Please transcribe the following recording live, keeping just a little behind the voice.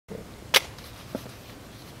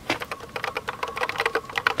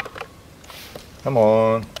Come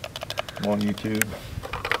on. Come on, YouTube.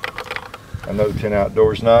 I know 10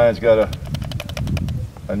 Outdoors 9's got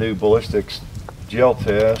a new ballistics gel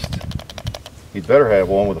test. He'd better have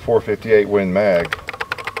one with a 458 Win Mag.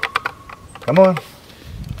 Come on.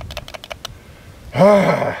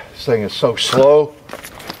 This thing is so slow.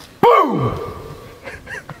 Boom!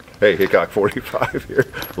 Hey, Hickok 45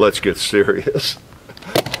 here. Let's get serious.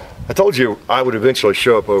 I told you I would eventually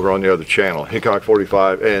show up over on the other channel, Hickok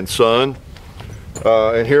 45 and Son,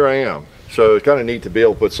 and here I am. So it's kind of neat to be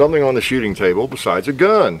able to put something on the shooting table besides a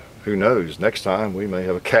gun. Who knows? Next time we may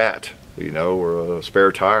have a cat, you know, or a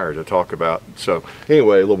spare tire to talk about. So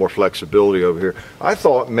anyway, a little more flexibility over here. I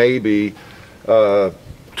thought maybe 2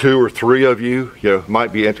 or 3 of you,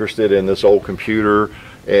 might be interested in this old computer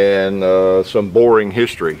and some boring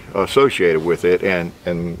history associated with it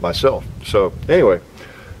and myself. So anyway,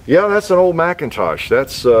 yeah, that's an old Macintosh.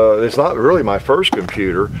 That's it's not really my first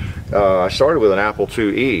computer. I started with an Apple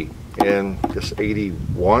IIe in just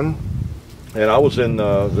 '81, and I was in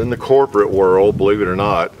the corporate world, believe it or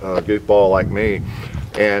not, goofball like me,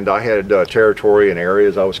 and I had territory and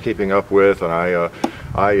areas I was keeping up with, and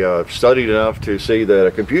I studied enough to see that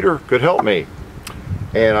a computer could help me,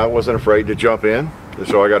 and I wasn't afraid to jump in.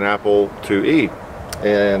 So I got an Apple IIe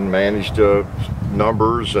and managed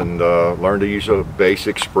numbers and learned to use a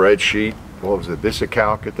basic spreadsheet. What was it,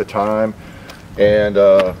 VisiCalc at the time? And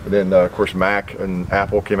then of course Mac and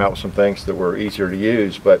Apple came out with some things that were easier to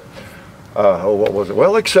use. But what was it?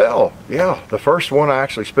 Well, Excel. Yeah, the first one I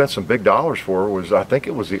actually spent some big dollars for was, I think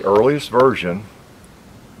it was the earliest version.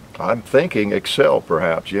 I'm thinking Excel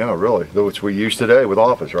perhaps, yeah, really, which we use today with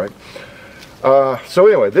Office, right? So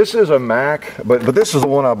anyway, this is a Mac, but this is the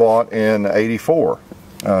one I bought in '84.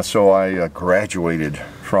 So I graduated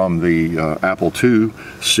from the Apple II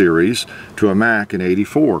series to a Mac in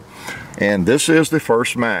 '84. And this is the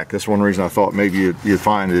first Mac. That's one reason I thought maybe you'd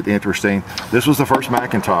find it interesting. This was the first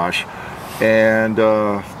Macintosh, and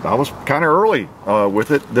I was kind of early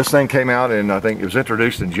with it. This thing came out, and I think it was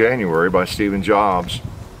introduced in January by Steve Jobs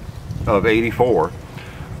of '84.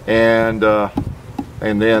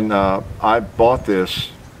 And then I bought this.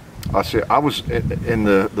 I was in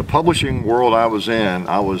the publishing world I was in.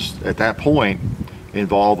 I was at that point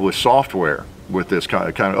involved with software with this kind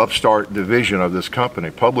of upstart division of this company,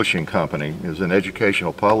 publishing company. It was in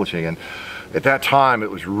educational publishing, and at that time it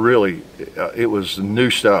was really it was new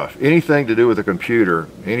stuff. Anything to do with a computer,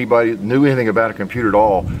 anybody knew anything about a computer at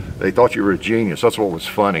all, they thought you were a genius. That's what was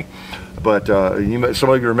funny. But some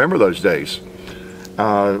of you remember those days.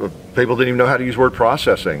 People didn't even know how to use word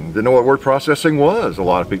processing. Didn't know what word processing was, a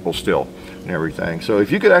lot of people still, and everything. So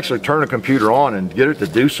if you could actually turn a computer on and get it to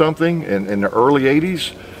do something in the early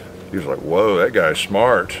 '80s, he was like, whoa, that guy's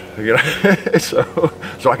smart.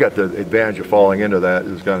 So I got the advantage of falling into that. It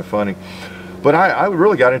was kind of funny. But I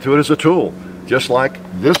really got into it as a tool, just like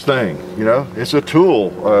this thing, it's a tool.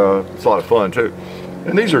 It's a lot of fun too.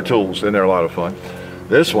 And these are tools, and they're a lot of fun.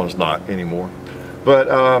 This one's not anymore. But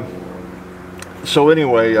so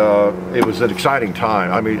anyway, it was an exciting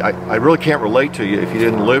time. I mean, I really can't relate to you if you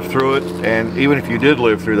didn't live through it, and even if you did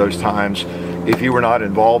live through those times, if you were not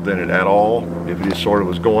involved in it at all, if it just sort of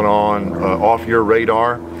was going on off your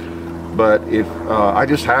radar. But if I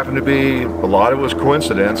just happened to be, a lot of it was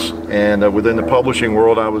coincidence, and within the publishing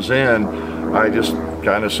world I was in, I just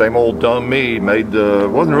kind of same old dumb me made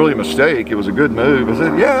wasn't really a mistake, it was a good move. I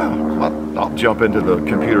said, yeah, I'll jump into the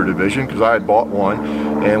computer division, because I had bought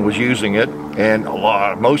one and was using it, and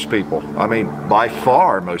most people, I mean by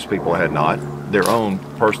far most people had not their own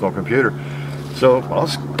personal computer. So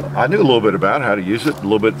I knew a little bit about how to use it, a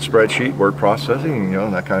little bit of spreadsheet, word processing,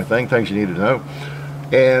 that kind of thing, things you needed to know.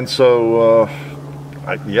 And so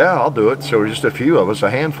yeah, I'll do it. So there were just a few of us, a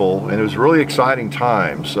handful, and it was really exciting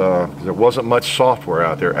times. There wasn't much software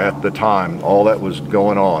out there at the time. All that was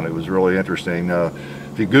going on. It was really interesting.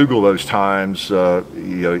 If you Google those times,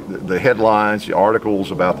 the headlines, the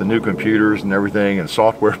articles about the new computers and everything, and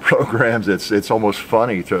software programs, it's almost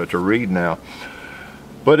funny to read now.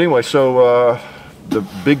 But anyway, so the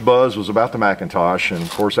big buzz was about the Macintosh and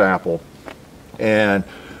of course Apple. And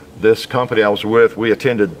this company I was with, we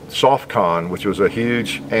attended SoftCon, which was a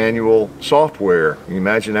huge annual software. You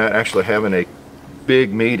imagine that, actually having a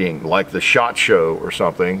big meeting like the SHOT Show or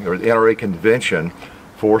something, or the NRA convention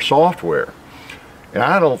for software. And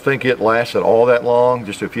I don't think it lasted all that long,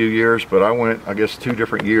 just a few years, but I went, I guess, 2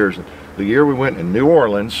 different years. The year we went in New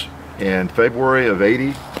Orleans in February of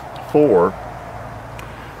 '84,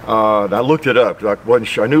 I looked it up. I wasn't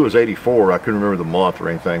sure. I knew it was '84. I couldn't remember the month or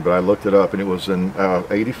anything, but I looked it up, and it was in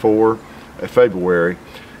 '84, February.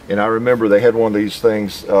 And I remember they had one of these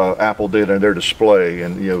things Apple did in their display,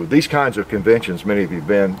 and these kinds of conventions, many of you've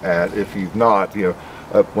been at. If you've not,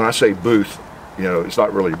 when I say booth, it's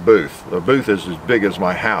not really a booth. The booth is as big as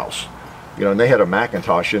my house, and they had a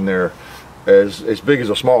Macintosh in there as big as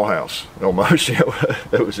a small house almost.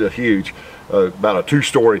 It was a huge, about a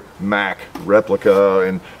 2-story Mac replica,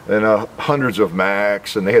 and hundreds of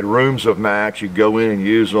Macs, and they had rooms of Macs. You'd go in and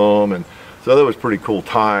use them, and so that was a pretty cool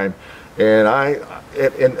time. And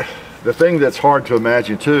and the thing that's hard to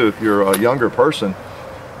imagine too, if you're a younger person,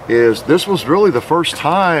 is this was really the first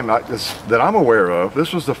time that I'm aware of.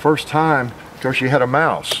 This was the first time, of course, you had a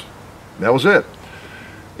mouse. That was it.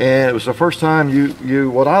 And it was the first time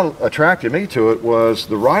what attracted me to it was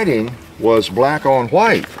the writing was black on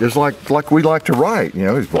white. It's like we like to write,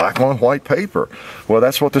 it's black on white paper. Well,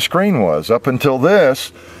 that's what the screen was. Up until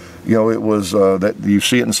this, it was that you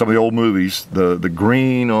see it in some of the old movies, the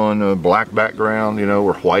green on a black background,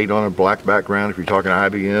 or white on a black background if you're talking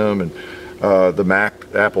IBM, and the Mac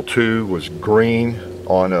Apple II was green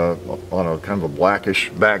on a kind of a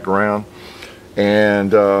blackish background.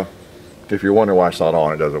 And if you're wondering why it's not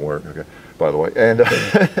on, it doesn't work. Okay, by the way.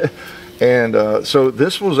 And so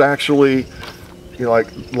this was actually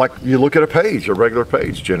like you look at a page, a regular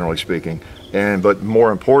page, generally speaking, but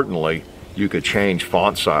more importantly, you could change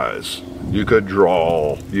font size, you could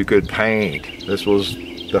draw, you could paint. This was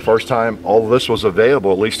the first time all of this was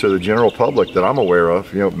available, at least to the general public that I'm aware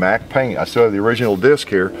of. Mac Paint. I still have the original disc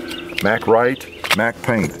here, Mac Write, Mac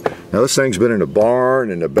Paint. Now this thing's been in a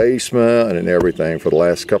barn, in the basement, and everything for the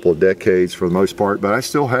last couple of decades for the most part, but I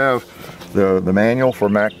still have the manual for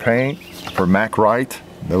Mac Paint, for Mac Write.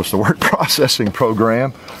 That was the word processing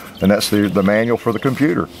program, and that's the manual for the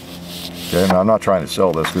computer. Okay, now I'm not trying to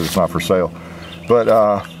sell this because it's not for sale, but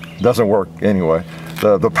it doesn't work anyway.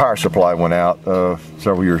 The power supply went out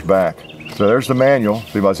several years back. So there's the manual,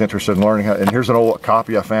 if anybody's interested in learning how, and here's an old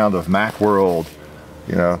copy I found of Macworld.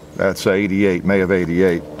 That's 88, May of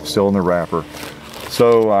 88, still in the wrapper.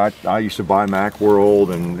 So I used to buy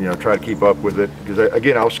Macworld and try to keep up with it, because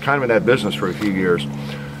again, I was kind of in that business for a few years.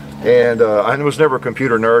 And I was never a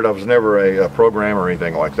computer nerd. I was never a programmer or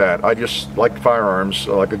anything like that. I just liked firearms,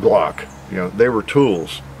 like a Glock. They were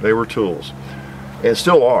tools. They were tools, and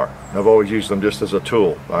still are. I've always used them just as a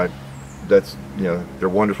tool. They're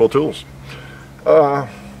wonderful tools.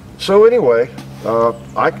 So anyway,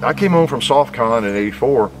 I came home from SoftCon in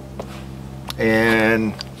 '84,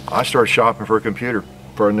 and I started shopping for a computer,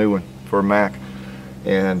 for a new one, for a Mac.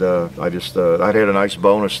 And I'd had a nice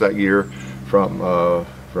bonus that year from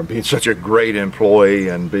being such a great employee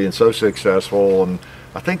and being so successful. And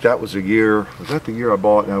I think that was the year I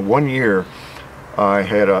bought. Now, one year I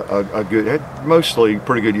had had mostly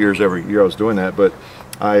pretty good years every year I was doing that, but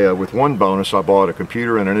with one bonus I bought a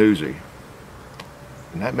computer and an Uzi.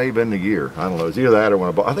 And that may have been the year. I don't know. It was either that or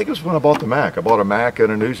when I think it was when I bought the Mac. I bought a Mac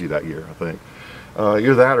and an Uzi that year, I think.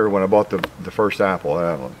 Either that or when I bought the first Apple.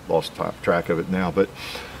 I lost track of it now. But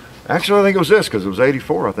actually I think it was this, because it was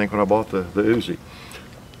 '84, I think, when I bought the Uzi.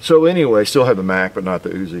 So anyway, still have the Mac, but not the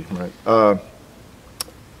Uzi, right?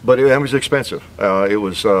 But it was expensive. It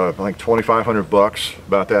was I think $2,500,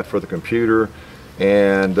 about that for the computer,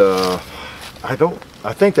 and I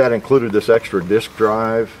think that included this extra disk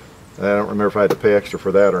drive. I don't remember if I had to pay extra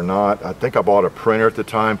for that or not. I think I bought a printer at the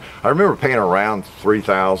time. I remember paying around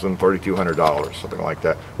 $3,000, $3,200, something like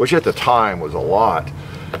that, which at the time was a lot,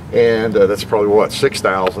 and that's probably what,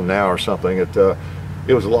 $6,000 now or something.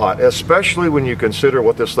 It was a lot, especially when you consider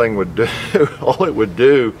what this thing would do. All it would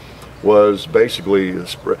do was basically,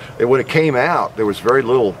 when it came out, there was very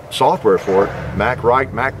little software for it. Mac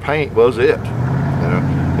Write, Mac Paint was it.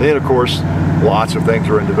 And then, of course, lots of things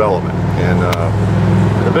were in development. And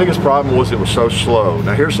the biggest problem was it was so slow.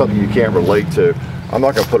 Now, here's something you can't relate to. I'm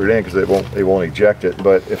not going to put it in because it won't eject it.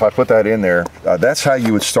 But if I put that in there, that's how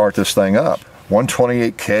you would start this thing up.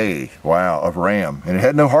 128K, wow, of RAM, and it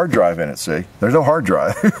had no hard drive in it. See, there's no hard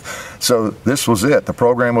drive. So this was it. The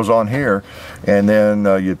program was on here, and then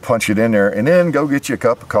you'd punch it in there, and then go get you a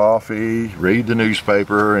cup of coffee, read the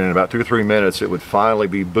newspaper, and in about 2 or 3 minutes, it would finally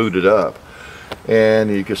be booted up, and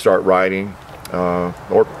you could start writing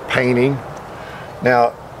or painting.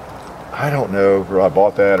 Now, I don't know if I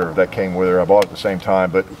bought that or if that came with her. I bought it at the same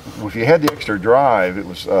time, but if you had the extra drive, it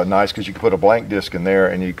was nice because you could put a blank disk in there,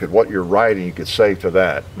 and you could, what you're writing, you could save to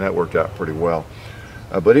that. And that worked out pretty well.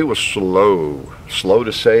 But it was slow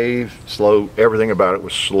to save, slow. Everything about it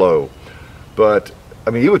was slow. But I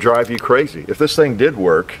mean, it would drive you crazy if this thing did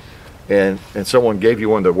work, and someone gave you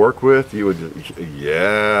one to work with. You would,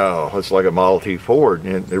 yeah, it's like a Model T Ford,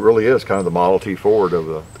 and it really is kind of the Model T Ford of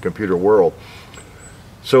the computer world.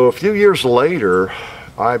 So a few years later,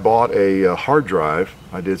 I bought a hard drive.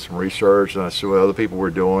 I did some research and I saw what other people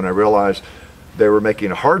were doing. I realized they were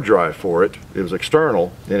making a hard drive for it. It was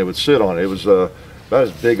external and it would sit on it. It was about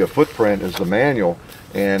as big a footprint as the manual,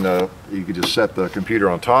 and you could just set the computer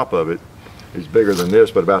on top of it. It's bigger than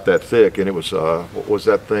this, but about that thick, and it was, what was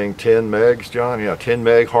that thing, 10 megs, John? Yeah, 10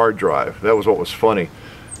 meg hard drive. That was what was funny.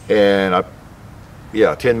 And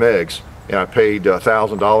yeah, 10 megs, and I paid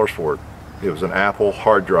 $1,000 for it. It was an Apple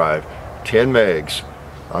hard drive, 10 megs.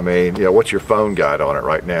 I mean, you know, what's your phone got on it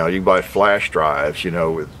right now? You can buy flash drives, you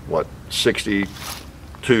know, with what,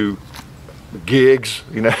 62 gigs,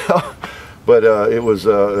 you know? But it was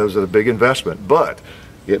a big investment. But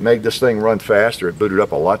it made this thing run faster. It booted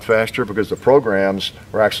up a lot faster because the programs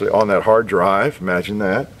were actually on that hard drive. Imagine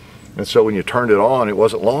that. And so when you turned it on, it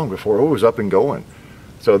wasn't long before it was up and going.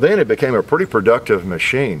 So then it became a pretty productive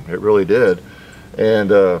machine. It really did.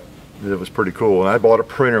 And it was pretty cool. And I bought a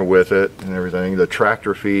printer with it and everything, the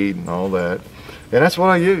tractor feed and all that. And that's what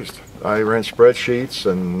I used. I ran spreadsheets,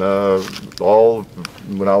 and all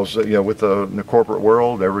when I was, you know, with in the corporate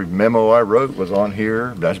world, every memo I wrote was on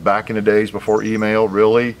here. That's back in the days before email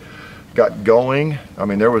really got going. I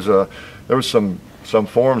mean, there was some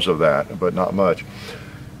forms of that, but not much.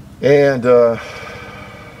 And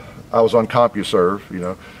I was on CompuServe, you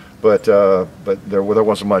know, but there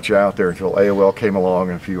wasn't much out there until AOL came along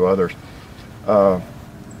and a few others.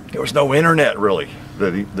 There was no internet really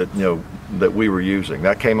that we were using.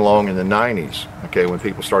 That came along in the 90s, okay, when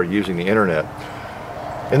people started using the internet.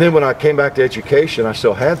 And then when I came back to education, I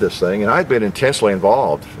still had this thing, and I'd been intensely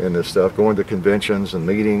involved in this stuff, going to conventions and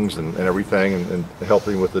meetings and everything, and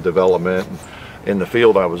helping with the development in the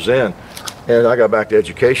field I was in. And I got back to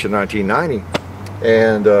education in 1990,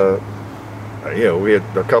 and you know, we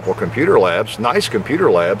had a couple of computer labs, nice computer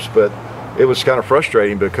labs, but it was kind of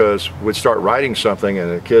frustrating because we'd start writing something,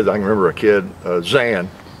 and a kid, I can remember a kid, Zan,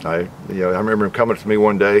 I remember him coming to me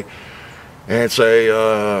one day and say,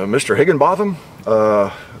 Mr. Higginbotham,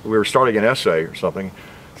 we were starting an essay or something.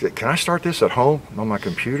 He said, can I start this at home on my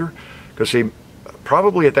computer? Because he,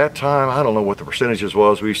 probably at that time, I don't know what the percentages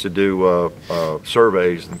was, we used to do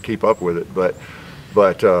surveys and keep up with it, but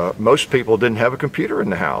most people didn't have a computer in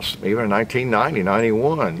the house, even in 1990,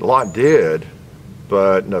 91. A lot did,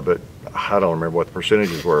 but I don't remember what the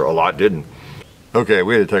percentages were. A lot didn't. Okay,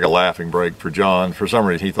 we had to take a laughing break for John. For some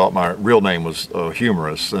reason, he thought my real name was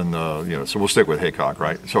humorous, and you know, so we'll stick with Hickok,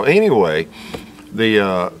 right? So anyway,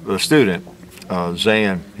 the student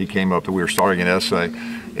Zan, he came up. We were starting an essay,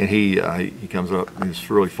 and he comes up. And it's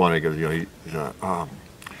really funny because, you know, he's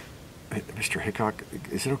Mr. Hickok,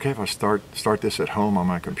 is it okay if I start this at home on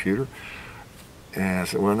my computer? And I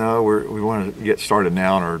said, well, no, we want to get started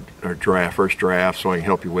now on our first draft, so I can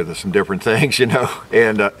help you with some different things, you know.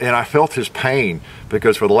 And I felt his pain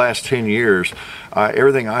because for the last 10 years,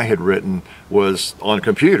 everything I had written was on a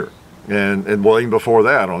computer, and well, even before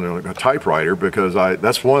that, on a typewriter, because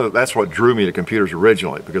that's what drew me to computers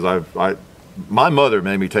originally. Because my mother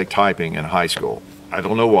made me take typing in high school. I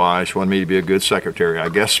don't know why. She wanted me to be a good secretary, I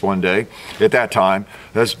guess, one day. At that time,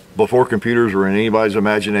 that's before computers were in anybody's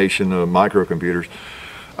imagination, microcomputers.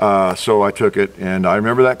 So I took it, and I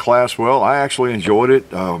remember that class well. I actually enjoyed it.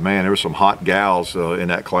 Oh man, there were some hot gals in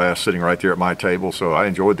that class sitting right there at my table. So I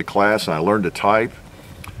enjoyed the class, and I learned to type.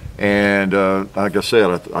 And like I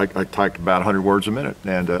said, I typed about 100 words a minute,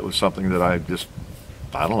 and it was something that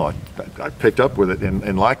I don't know, I picked up with it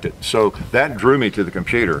and liked it. So that drew me to the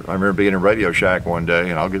computer. I remember being in Radio Shack one day,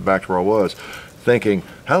 and I'll get back to where I was, thinking,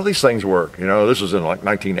 how do these things work? You know, this was in like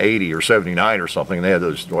 1980 or 79 or something, and they had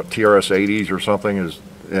those, what, TRS-80s or something.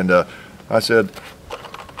 And I said,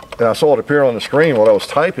 and I saw it appear on the screen while I was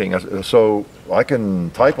typing. So I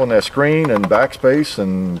can type on that screen and backspace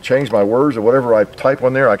and change my words, or whatever I type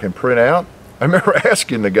on there, I can print out. I remember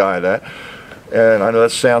asking the guy that. And I know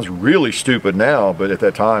that sounds really stupid now, but at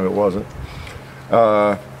that time it wasn't.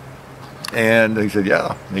 And he said,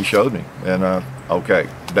 yeah, and he showed me. And okay,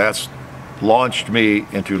 that's launched me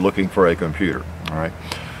into looking for a computer, all right?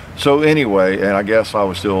 So anyway, and I guess I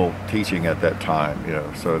was still teaching at that time, you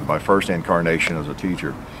know, so my first incarnation as a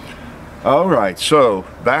teacher. All right, so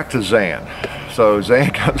back to Zan. So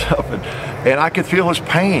Zan comes up, and I could feel his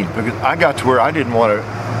pain because I got to where I didn't want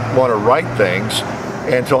to write things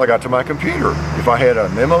until I got to my computer. If I had a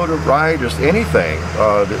memo to write, just anything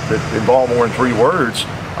that involved more than 3 words,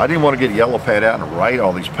 I didn't want to get a yellow pad out and write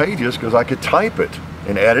all these pages because I could type it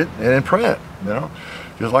and edit and then print, you know,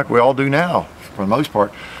 just like we all do now for the most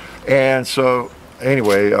part. And so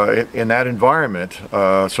anyway, in that environment,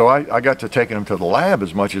 so I got to taking them to the lab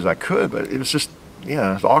as much as I could, but it was just, you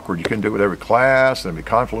know, it's awkward. You couldn't do it with every class, and there'd be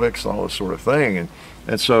conflicts and all this sort of thing.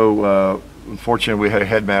 And so unfortunately, we had a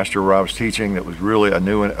headmaster where I was teaching that was really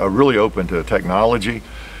really open to technology.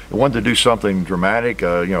 He wanted to do something dramatic.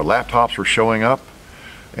 You know, laptops were showing up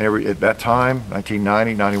at that time,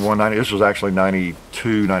 1990, 91, 90. This was actually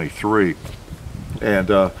 92, 93.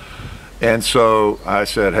 And so I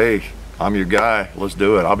said, hey, I'm your guy, let's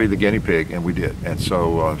do it. I'll be the guinea pig, and we did. And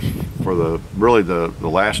so for the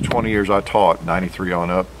last 20 years I taught, 93 on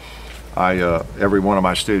up, every one of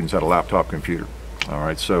my students had a laptop computer. All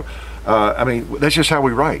right, so I mean, that's just how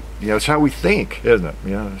we write. You know, it's how we think, isn't it?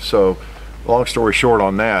 You know, so long story short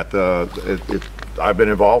on that, I've been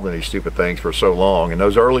involved in these stupid things for so long. In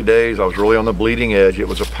those early days, I was really on the bleeding edge. It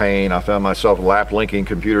was a pain. I found myself lap linking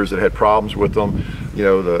computers that had problems with them. You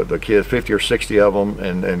know, the kids, 50 or 60 of them,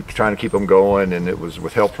 and trying to keep them going. And it was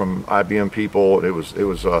with help from IBM people. It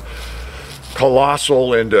was a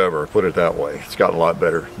colossal endeavor, put it that way. It's gotten a lot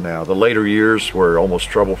better now. The later years were almost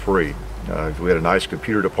trouble-free. We had a nice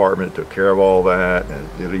computer department that took care of all that,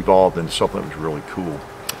 and it evolved into something that was really cool.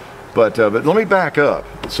 But let me back up.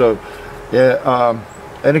 So, yeah,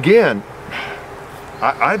 and again,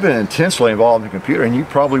 I've been intensely involved in the computer, and you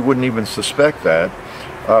probably wouldn't even suspect that,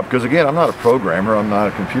 because again, I'm not a programmer, I'm not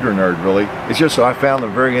a computer nerd really. It's just that I found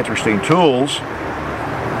them very interesting tools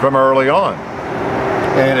from early on,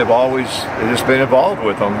 and I've just been involved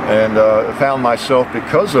with them, and found myself,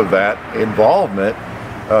 because of that involvement,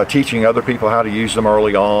 teaching other people how to use them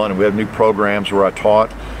early on. And we have new programs where I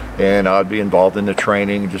taught, and I'd be involved in the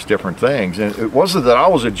training, just different things. And it wasn't that I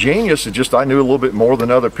was a genius, it's just I knew a little bit more than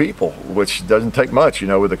other people, which doesn't take much, you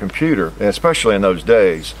know, with a computer, and especially in those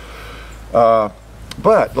days.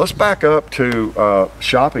 But let's back up to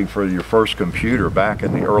shopping for your first computer back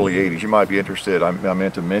in the early 80s. You might be interested, I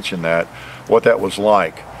meant to mention that, what that was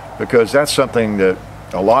like, because that's something that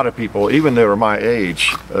a lot of people, even that are my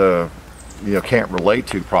age, you know, can't relate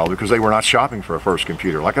to probably, because they were not shopping for a first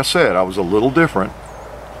computer. Like I said, I was a little different.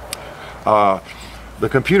 The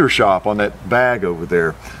computer shop on that bag over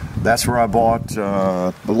there, that's where I bought,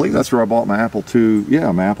 I believe that's where I bought my Apple II,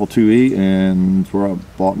 yeah, my Apple IIe, and where I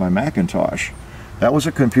bought my Macintosh. That was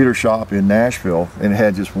a computer shop in Nashville, and it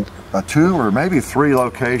had just 2 or maybe 3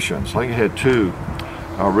 locations. I think it had 2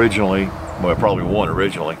 originally, well, probably 1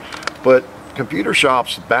 originally, but computer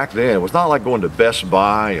shops back then, it was not like going to Best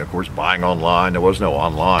Buy, of course, buying online. There was no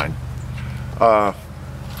online.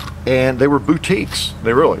 And they were boutiques.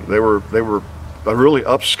 They were really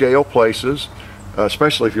upscale places,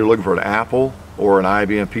 especially if you're looking for an Apple or an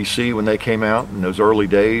IBM PC when they came out in those early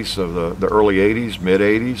days of the early 80s, mid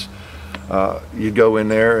 80s. You'd go in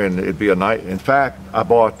there and it'd be a night. In fact,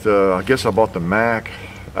 I guess I bought the Mac.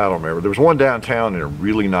 I don't remember. There was one downtown in a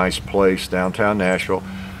really nice place, downtown Nashville.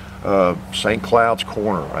 St. Cloud's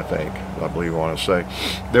Corner, I believe I want to say.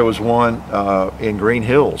 There was one in Green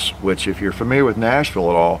Hills, which, if you're familiar with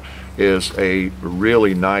Nashville at all, is a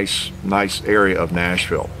really nice area of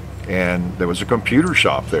Nashville. And there was a computer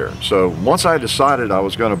shop there. So once I decided I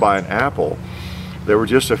was going to buy an Apple, there were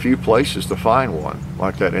just a few places to find one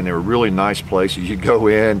like that, and they were really nice places. You'd go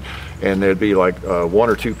in and there'd be like 1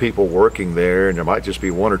 or 2 people working there, and there might just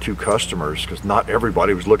be 1 or 2 customers, because not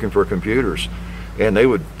everybody was looking for computers. And they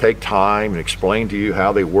would take time and explain to you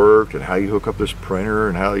how they worked and how you hook up this printer,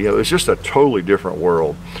 and how, you know, it's just a totally different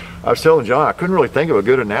world. I was telling John, I couldn't really think of a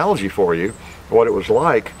good analogy for you, what it was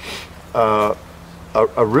like. A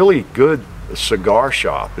really good cigar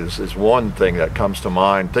shop is one thing that comes to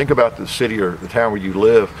mind. Think about the city or the town where you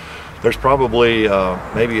live. There's probably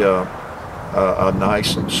maybe a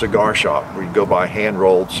nice cigar shop where you go buy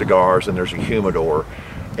hand-rolled cigars, and there's a humidor,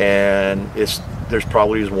 and there's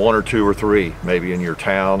probably just 1 or 2 or 3 maybe in your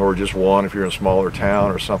town, or just 1 if you're in a smaller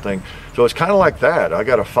town or something. So it's kind of like that. I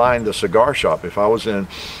got to find the cigar shop. If I was in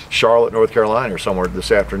Charlotte, North Carolina or somewhere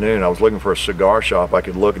this afternoon, I was looking for a cigar shop, I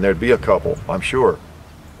could look and there'd be a couple, I'm sure.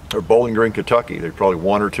 Or Bowling Green, Kentucky, there's probably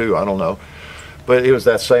 1 or 2, I don't know. But it was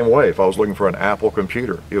that same way. If I was looking for an Apple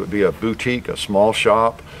computer, it would be a boutique, a small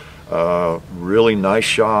shop, really nice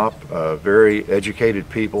shop, very educated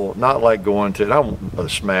people. Not like going to, I don't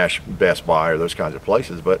smash Best Buy or those kinds of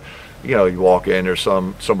places, but you know, you walk in, there's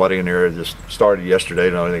somebody in there that just started yesterday,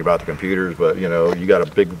 don't know anything about the computers, but you know, you got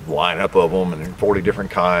a big lineup of them and 40 different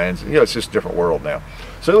kinds. You know, it's just a different world now.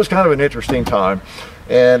 So it was kind of an interesting time,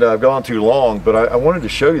 and I've gone too long, but I wanted to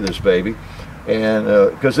show you this baby, and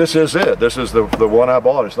because this is it. This is the one I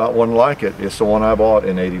bought. It's not one like it. It's the one I bought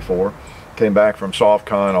in '84. Came back from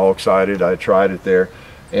SoftCon all excited. I tried it there,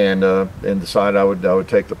 and decided I would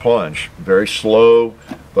take the plunge. Very slow,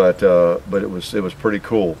 but it was pretty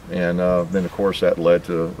cool. And then of course that led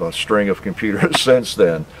to a string of computers since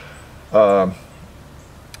then. I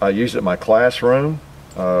used it in my classroom.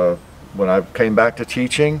 when I came back to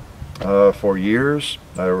teaching for years,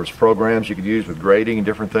 there was programs you could use with grading and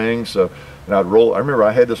different things. And I'd roll. I remember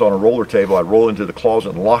I had this on a roller table. I'd roll into the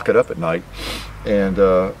closet and lock it up at night. And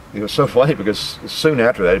it was so funny because soon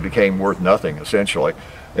after that it became worth nothing essentially.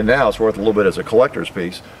 And now it's worth a little bit as a collector's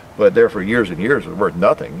piece. But there for years and years it was worth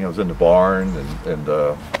nothing. You know, it was in the barn, and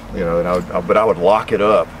you know, but I would lock it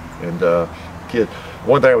up. And kid,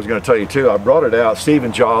 one thing I was going to tell you too, I brought it out.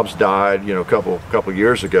 Stephen Jobs died, you know, a couple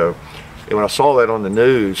years ago. And when I saw that on the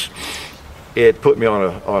news, it put me on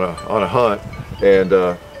a hunt,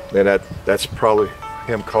 and that's probably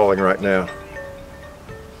him calling right now.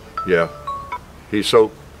 Yeah, he's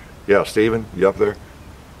so. Yeah, Stephen, you up there?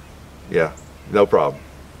 Yeah, no problem,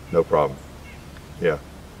 no problem. Yeah,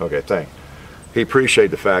 okay, thanks. He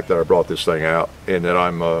appreciated the fact that I brought this thing out and that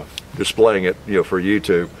I'm displaying it, you know, for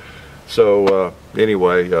YouTube. So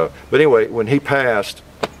anyway, but anyway, when he passed,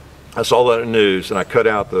 I saw that in the news, and I cut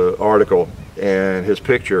out the article and his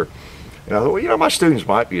picture, and I thought, well, you know, my students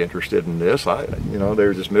might be interested in this. You know,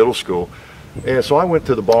 there's this middle school, and so I went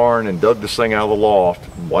to the barn and dug this thing out of the loft,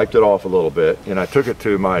 and wiped it off a little bit, and I took it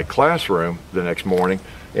to my classroom the next morning,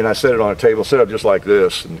 and I set it on a table, set up just like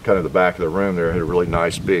this, and kind of the back of the room there had a really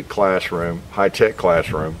nice big classroom, high-tech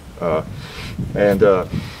classroom, and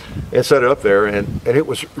set it up there, and it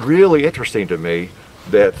was really interesting to me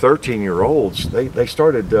that 13-year-olds, they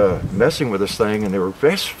started messing with this thing, and they were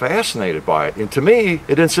fascinated by it. And to me,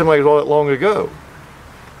 it didn't seem like it was all that long ago.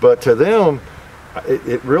 But to them,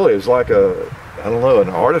 it really is like I don't know, an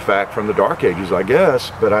artifact from the Dark Ages, I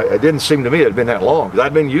guess. But it didn't seem to me it had been that long, because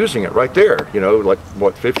I'd been using it right there, you know, like,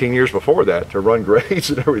 what, 15 years before that to run grades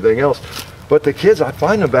and everything else. But the kids, I'd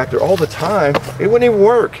find them back there all the time. It wouldn't even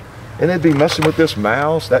work. And they'd be messing with this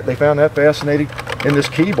mouse. That they found that fascinating. And this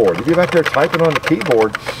keyboard. They'd be back there typing on the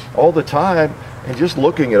keyboard all the time and just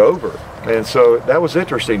looking it over. And so that was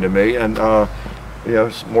interesting to me. And you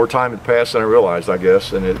know, more time had passed than I realized, I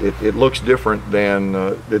guess. And it looks different than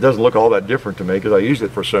it doesn't look all that different to me because I used it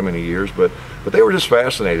for so many years. But they were just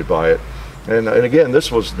fascinated by it. And again,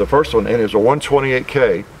 this was the first one, and it was a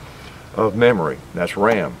 128K of memory. That's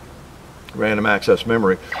RAM, random access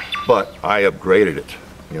memory. But I upgraded it.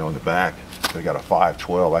 You know, in the back, they got a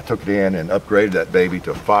 512. I took it in and upgraded that baby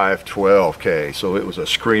to 512K. So it was a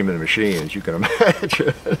screaming machine, as you can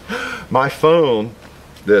imagine. My phone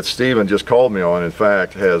that Stephen just called me on, in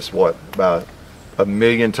fact, has what, about 1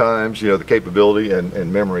 million times, you know, the capability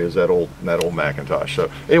and memory is that old Macintosh. So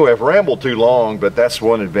anyway, I've rambled too long, but that's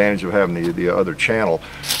one advantage of having the other channel.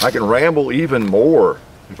 I can ramble even more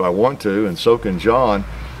if I want to, and so can John.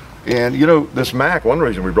 And you know, this Mac, one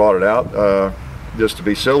reason we brought it out, just to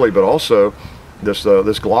be silly, but also this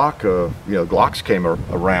Glock, you know, Glocks came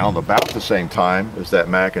around about the same time as that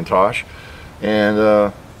Macintosh, and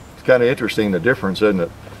it's kind of interesting the difference, isn't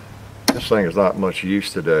it? This thing is not much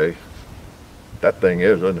use today. That thing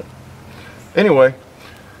is, isn't it? Anyway,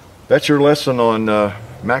 that's your lesson on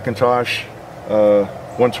Macintosh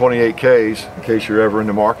 128Ks, in case you're ever in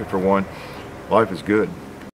the market for one. Life is good.